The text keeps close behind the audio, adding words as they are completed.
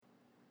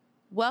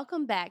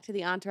Welcome back to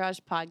the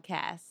Entourage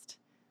Podcast.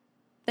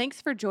 Thanks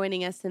for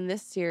joining us in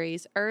this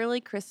series, Early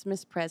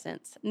Christmas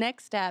Presents.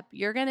 Next up,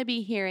 you're going to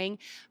be hearing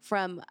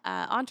from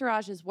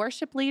Entourage's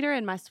worship leader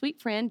and my sweet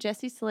friend,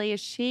 Jessie Salee, as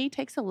she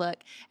takes a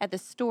look at the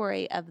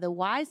story of the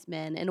wise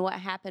men and what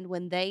happened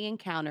when they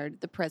encountered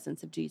the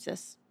presence of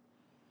Jesus.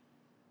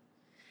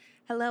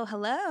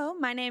 Hello.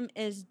 My name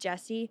is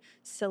Jessie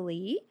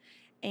Salee,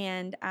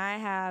 and I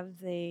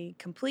have the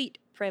complete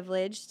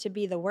privilege to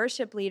be the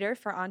worship leader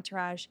for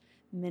Entourage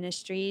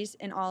Ministries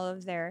in all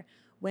of their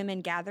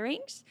women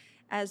gatherings,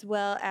 as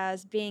well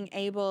as being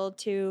able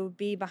to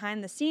be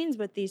behind the scenes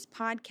with these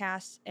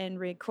podcasts and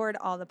record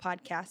all the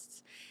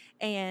podcasts.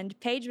 And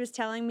Paige was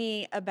telling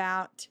me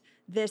about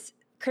this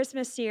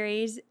Christmas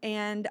series,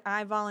 and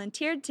I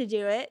volunteered to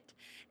do it.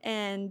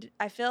 And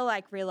I feel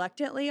like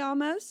reluctantly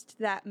almost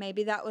that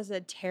maybe that was a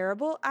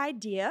terrible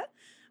idea.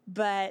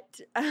 But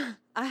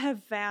I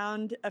have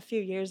found a few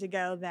years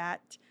ago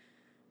that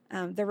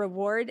the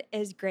reward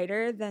is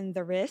greater than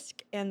the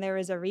risk. And there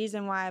is a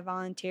reason why I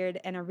volunteered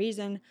and a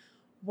reason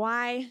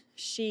why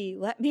she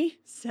let me.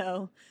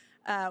 So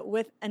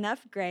with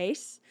enough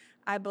grace,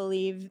 I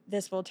believe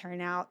this will turn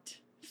out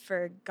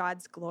for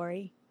God's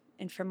glory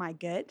and for my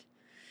good.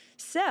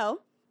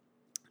 So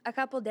a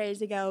couple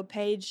days ago,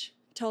 Paige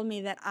told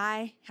me that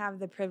I have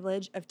the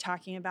privilege of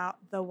talking about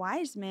the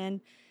wise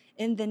men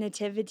in the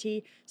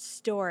Nativity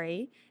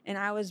story, and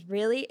I was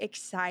really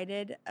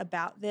excited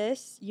about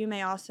this. You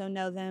may also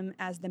know them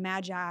as the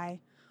Magi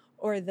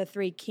or the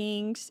Three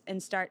Kings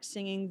and start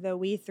singing the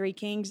We Three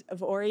Kings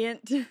of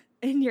Orient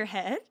in your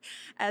head,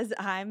 as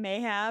I may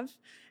have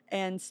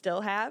and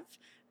still have.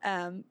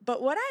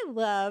 But what I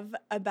love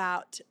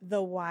about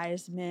the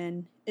wise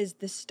men is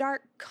the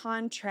stark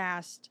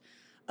contrast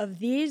of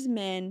these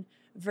men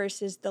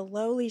versus the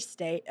lowly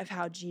state of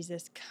how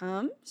Jesus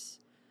comes,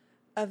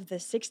 of the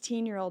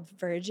 16-year-old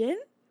virgin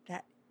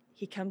that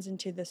he comes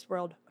into this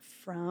world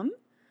from,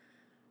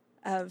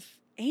 of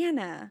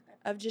Anna,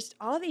 of just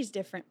all these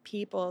different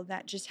people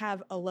that just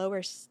have a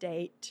lower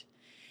state.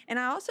 And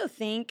I also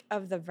think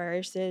of the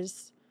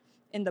verses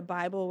in the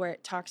Bible where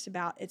it talks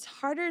about it's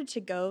harder to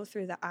go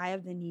through the eye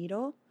of the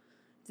needle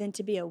than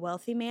to be a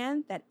wealthy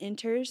man that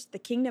enters the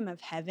kingdom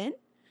of heaven.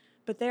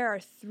 But there are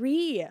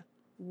three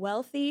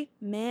wealthy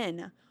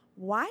men,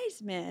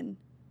 wise men,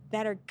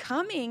 that are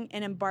coming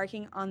and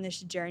embarking on this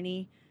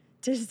journey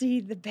to see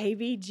the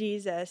baby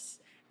Jesus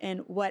and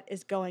what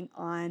is going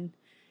on.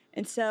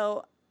 And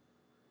so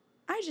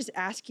I just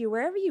ask you,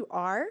 wherever you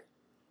are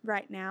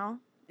right now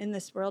in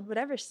this world,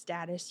 whatever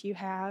status you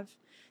have,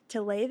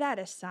 to lay that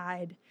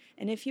aside.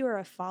 And if you are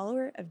a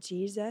follower of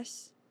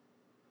Jesus,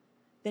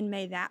 then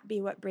may that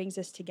be what brings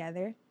us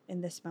together in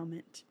this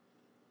moment.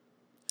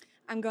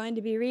 I'm going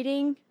to be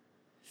reading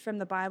from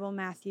the Bible,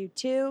 Matthew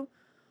 2,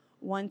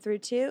 1 through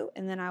 2,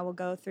 and then I will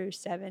go through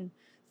 7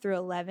 through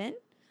 11.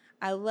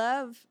 I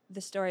love the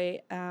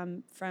story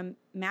from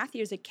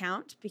Matthew's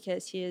account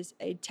because he is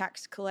a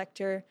tax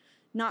collector,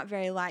 not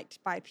very liked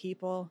by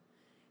people.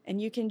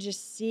 And you can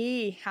just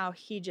see how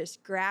he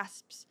just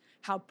grasps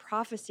how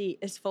prophecy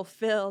is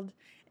fulfilled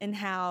and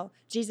how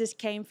Jesus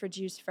came for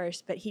Jews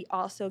first, but he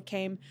also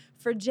came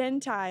for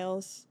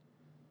Gentiles.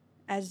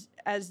 As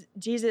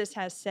Jesus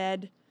has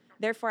said,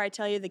 therefore I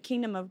tell you, the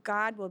kingdom of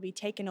God will be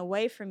taken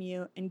away from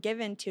you and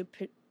given to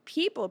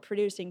people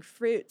producing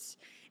fruits.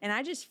 And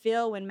I just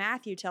feel when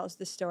Matthew tells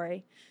the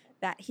story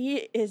that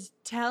he is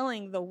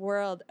telling the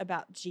world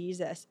about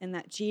Jesus and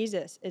that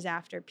Jesus is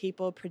after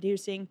people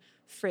producing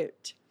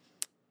fruit.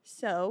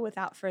 So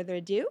without further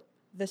ado,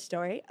 the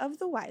story of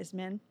the wise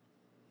men.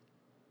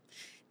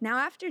 Now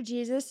after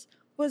Jesus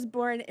was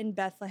born in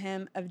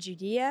Bethlehem of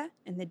Judea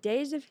in the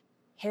days of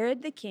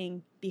Herod the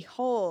king,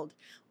 behold,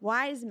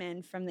 wise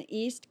men from the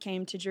east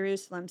came to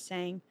Jerusalem,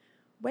 saying,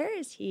 where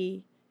is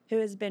he who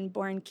has been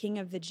born King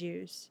of the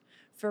Jews?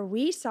 For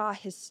we saw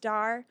his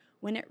star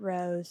when it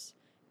rose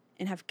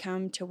and have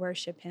come to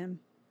worship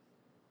him.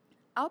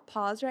 I'll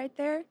pause right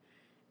there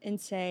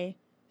and say,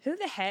 who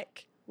the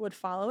heck would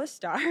follow a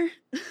star?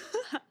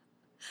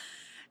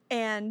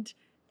 and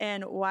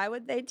why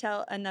would they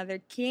tell another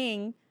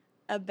king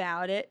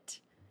about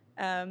it?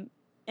 And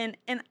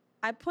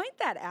I point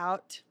that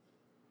out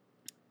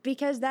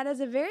because that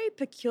is a very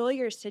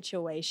peculiar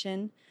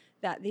situation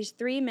that these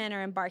three men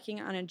are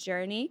embarking on a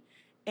journey,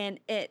 and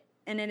it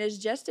is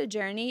just a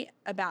journey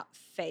about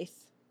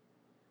faith.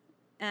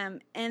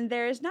 And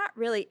there is not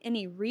really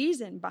any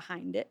reason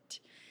behind it.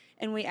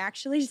 And we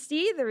actually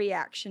see the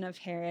reaction of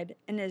Herod,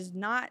 and it is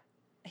not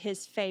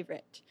his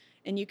favorite.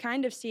 And you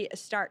kind of see a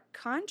stark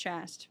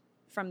contrast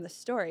from the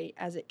story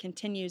as it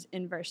continues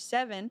in verse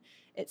 7.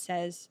 It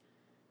says,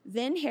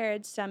 then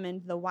Herod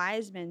summoned the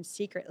wise men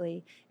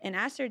secretly and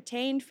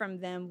ascertained from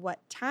them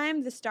what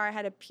time the star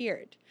had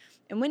appeared.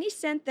 And when he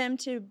sent them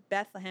to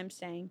Bethlehem,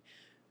 saying,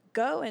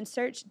 go and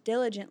search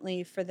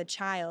diligently for the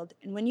child,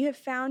 and when you have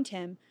found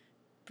him,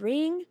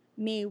 bring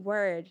me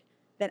word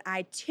that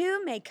I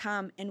too may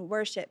come and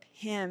worship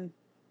him.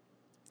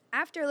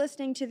 After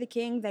listening to the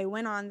king, they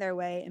went on their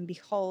way, and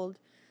behold,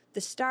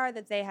 the star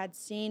that they had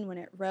seen when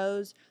it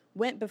rose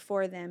went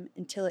before them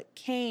until it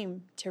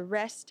came to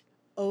rest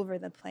over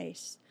the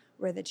place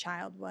where the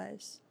child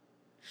was.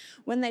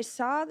 When they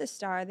saw the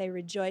star, they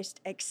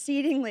rejoiced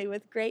exceedingly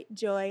with great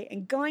joy,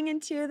 and going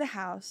into the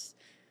house,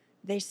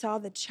 they saw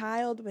the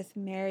child with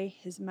Mary,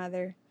 his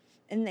mother,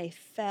 and they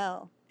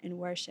fell and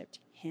worshiped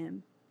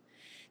him.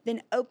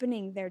 Then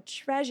opening their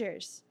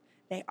treasures,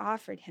 they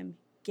offered him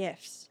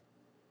gifts,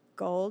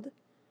 gold,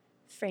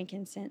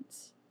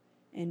 frankincense,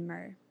 and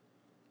myrrh.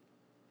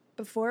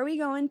 Before we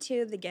go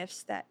into the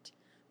gifts that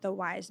the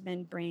wise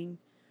men bring,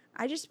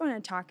 I just want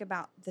to talk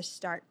about the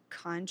stark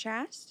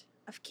contrast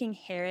of King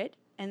Herod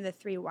and the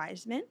three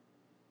wise men.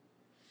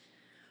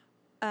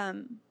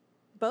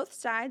 Both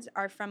sides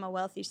are from a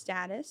wealthy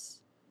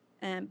status,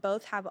 and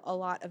both have a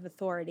lot of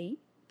authority,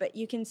 but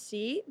you can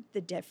see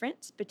the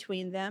difference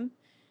between them,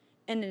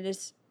 and it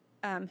is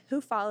who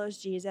follows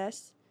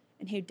Jesus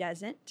and who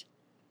doesn't.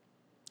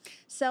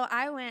 So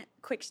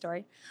quick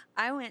story,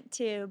 I went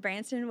to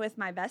Branson with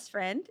my best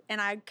friend, and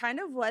I kind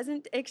of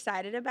wasn't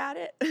excited about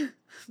it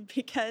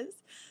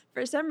because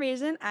for some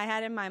reason I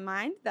had in my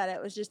mind that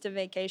it was just a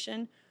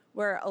vacation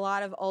where a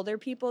lot of older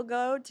people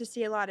go to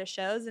see a lot of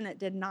shows, and it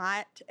did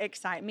not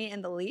excite me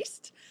in the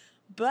least.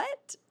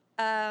 But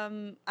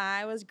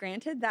I was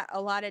granted that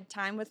allotted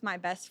time with my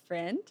best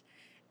friend,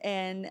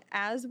 and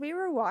as we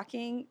were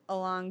walking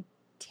along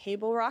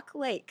Table Rock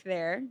Lake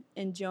there,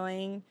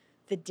 enjoying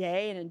the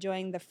day and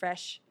enjoying the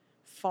fresh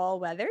fall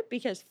weather,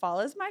 because fall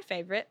is my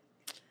favorite,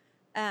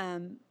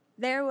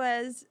 there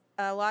was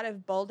a lot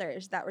of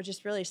boulders that were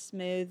just really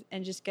smooth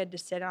and just good to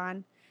sit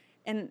on.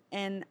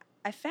 And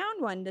I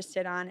found one to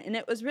sit on, and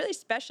it was really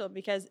special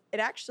because it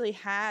actually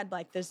had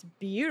like this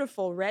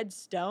beautiful red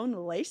stone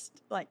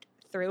laced like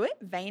through it,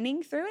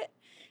 veining through it.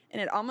 And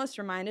it almost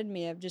reminded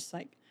me of just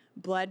like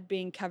blood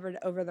being covered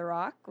over the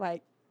rock.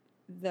 Like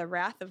the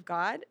wrath of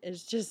God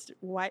is just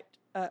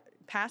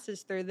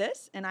passes through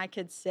this, and I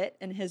could sit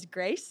in his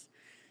grace.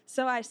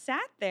 So I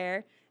sat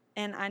there,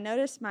 and I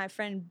noticed my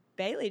friend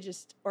Bailey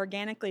just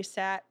organically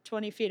sat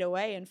 20 feet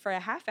away. And for a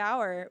half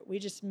hour, we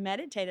just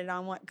meditated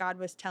on what God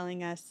was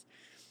telling us.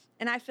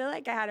 And I feel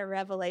like I had a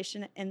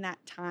revelation in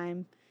that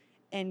time.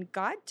 And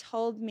God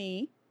told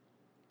me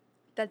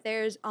that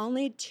there's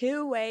only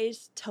two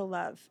ways to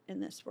love in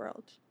this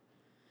world.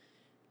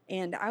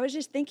 And I was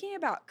just thinking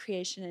about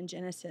creation in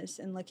Genesis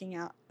and looking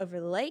out over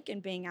the lake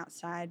and being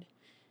outside.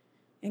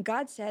 And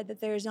God said that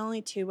there's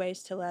only two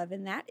ways to love,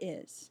 and that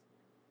is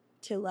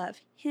to love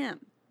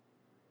him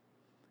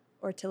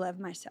or to love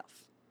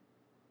myself.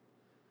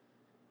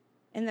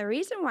 And the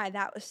reason why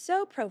that was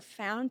so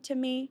profound to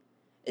me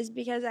is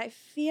because I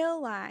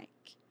feel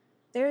like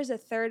there is a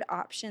third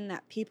option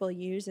that people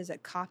use as a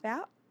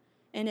cop-out,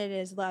 and it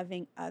is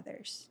loving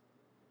others.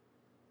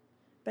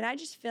 But I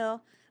just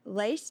feel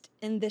laced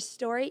in this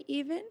story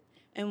even,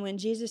 and when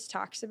Jesus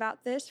talks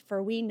about this,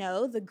 for we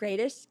know the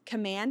greatest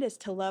command is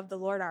to love the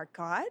Lord our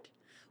God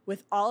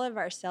with all of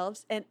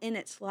ourselves, and in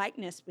its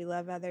likeness we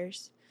love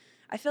others.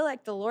 I feel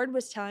like the Lord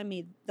was telling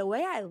me the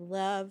way I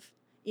love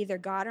either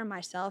God or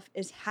myself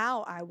is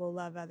how I will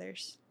love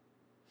others.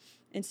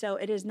 And so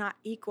it is not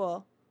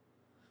equal,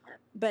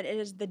 but it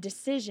is the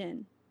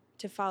decision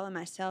to follow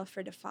myself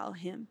or to follow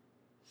him.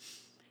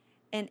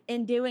 And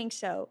in doing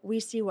so, we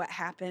see what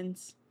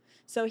happens.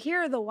 So here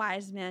are the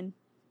wise men.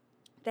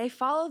 They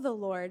follow the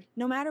Lord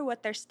no matter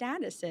what their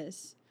status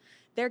is.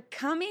 They're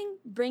coming,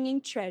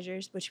 bringing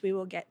treasures, which we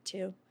will get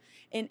to.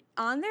 And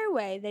on their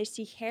way, they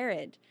see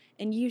Herod.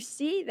 And you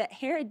see that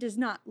Herod does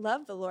not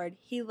love the Lord.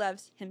 He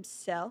loves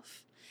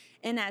himself.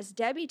 And as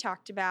Debbie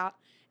talked about,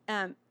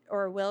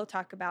 or will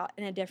talk about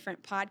in a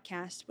different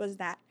podcast, was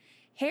that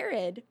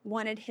Herod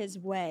wanted his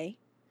way.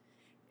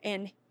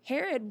 And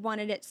Herod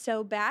wanted it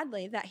so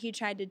badly that he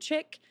tried to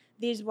trick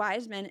these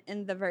wise men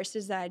in the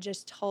verses that I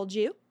just told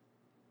you.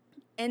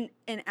 And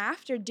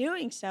after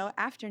doing so,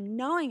 after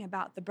knowing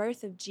about the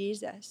birth of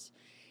Jesus,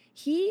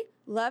 he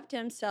loved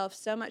himself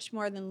so much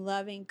more than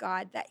loving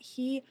God that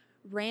he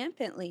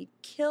rampantly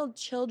killed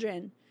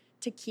children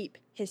to keep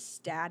his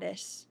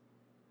status.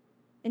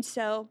 And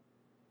so,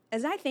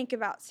 as I think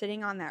about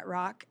sitting on that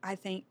rock, I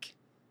think,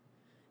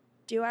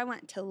 do I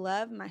want to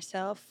love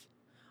myself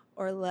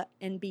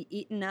and be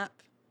eaten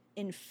up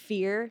in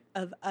fear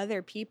of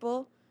other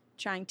people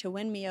trying to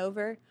win me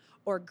over,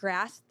 or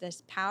grasp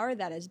this power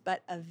that is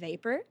but a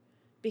vapor?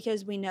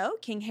 Because we know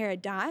King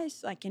Herod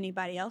dies like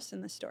anybody else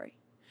in the story.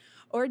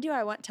 Or do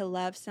I want to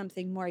love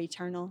something more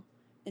eternal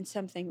and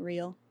something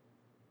real?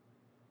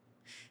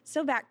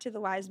 So back to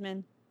the wise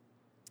men.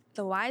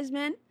 The wise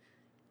men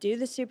do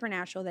the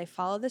supernatural. They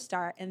follow the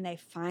star, and they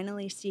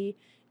finally see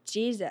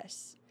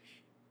Jesus.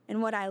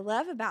 And what I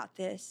love about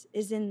this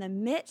is in the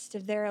midst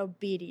of their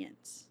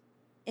obedience,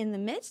 in the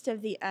midst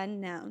of the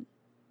unknown,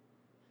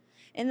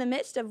 in the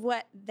midst of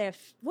what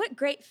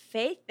great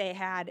faith they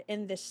had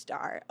in this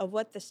star, of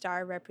what the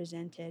star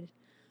represented,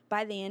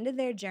 by the end of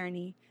their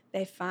journey,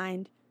 they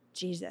find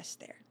Jesus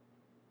there.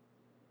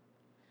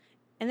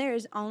 And there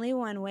is only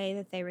one way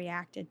that they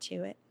reacted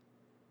to it.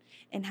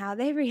 And how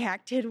they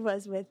reacted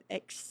was with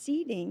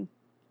exceeding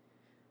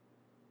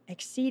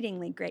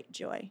exceedingly great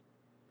joy.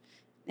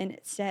 And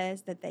it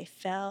says that they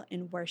fell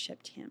and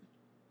worshiped him.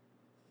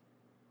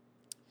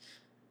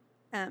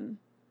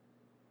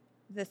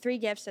 The three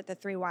gifts that the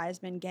three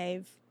wise men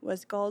gave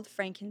was gold,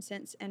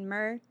 frankincense, and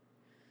myrrh.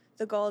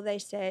 The gold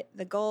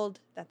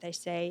that they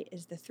say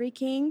is the three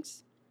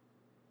kings.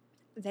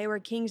 They were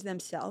kings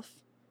themselves,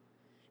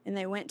 and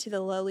they went to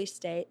the lowly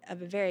state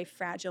of a very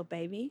fragile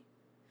baby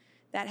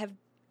that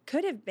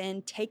could have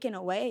been taken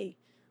away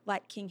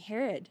like King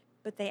Herod,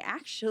 but they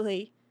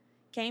actually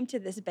came to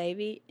this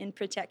baby in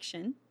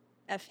protection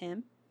of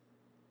him,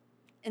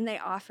 and they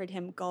offered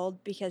him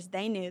gold because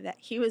they knew that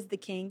he was the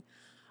king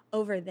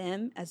over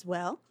them as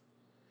well.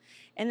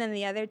 And then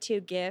the other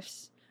two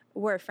gifts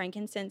were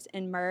frankincense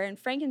and myrrh. And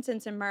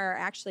frankincense and myrrh are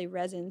actually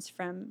resins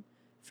from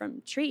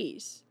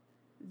trees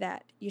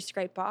that you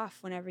scrape off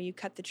whenever you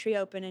cut the tree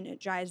open and it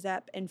dries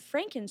up. And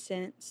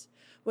frankincense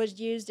was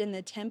used in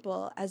the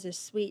temple as a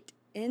sweet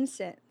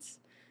incense,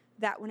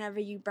 that whenever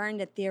you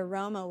burned it, the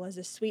aroma was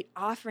a sweet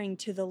offering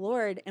to the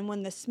Lord. And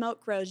when the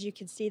smoke rose, you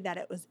could see that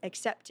it was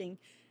accepting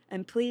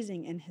and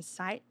pleasing in his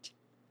sight.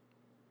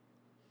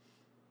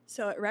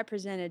 So it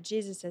represented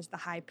Jesus as the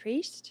high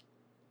priest.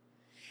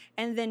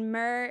 And then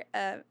myrrh,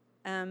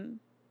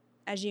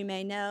 as you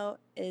may know,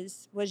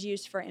 was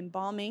used for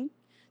embalming.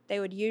 They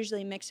would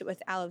usually mix it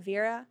with aloe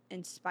vera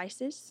and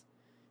spices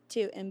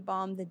to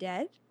embalm the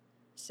dead.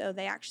 So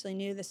they actually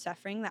knew the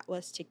suffering that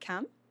was to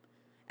come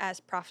as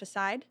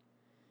prophesied.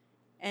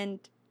 And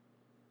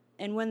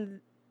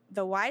when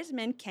the wise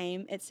men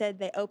came, it said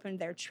they opened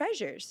their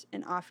treasures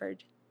and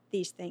offered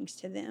these things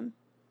to them.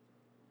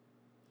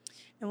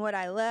 And what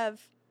I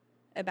love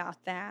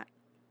about that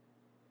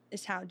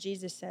is how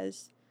Jesus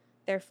says,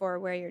 therefore,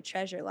 where your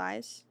treasure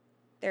lies,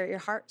 there your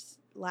heart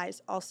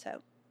lies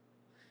also.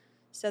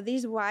 So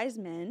these wise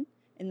men,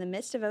 in the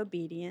midst of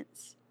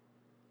obedience,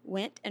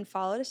 went and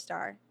followed a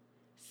star,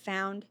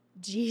 found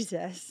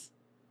Jesus,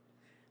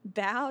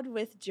 bowed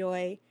with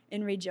joy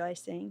and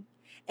rejoicing,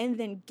 and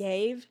then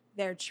gave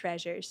their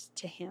treasures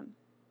to him.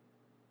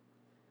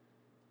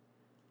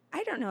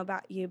 I don't know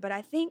about you, but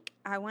I think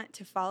I want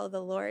to follow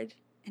the Lord,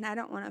 and I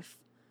don't want to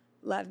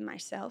love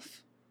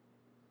myself.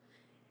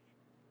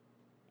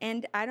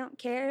 And I don't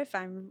care if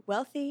I'm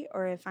wealthy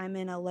or if I'm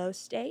in a low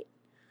state.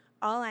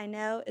 All I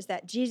know is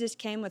that Jesus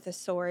came with a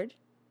sword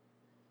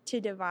to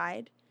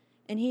divide,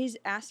 and he's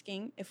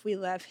asking if we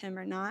love him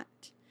or not.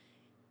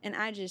 And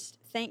I just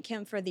thank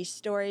him for these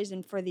stories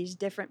and for these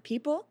different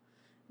people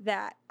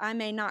that I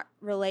may not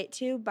relate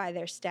to by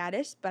their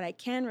status, but I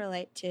can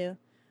relate to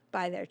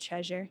by their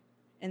treasure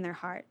in their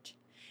heart.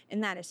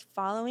 And that is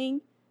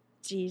following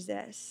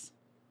Jesus.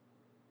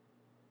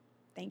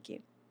 Thank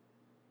you.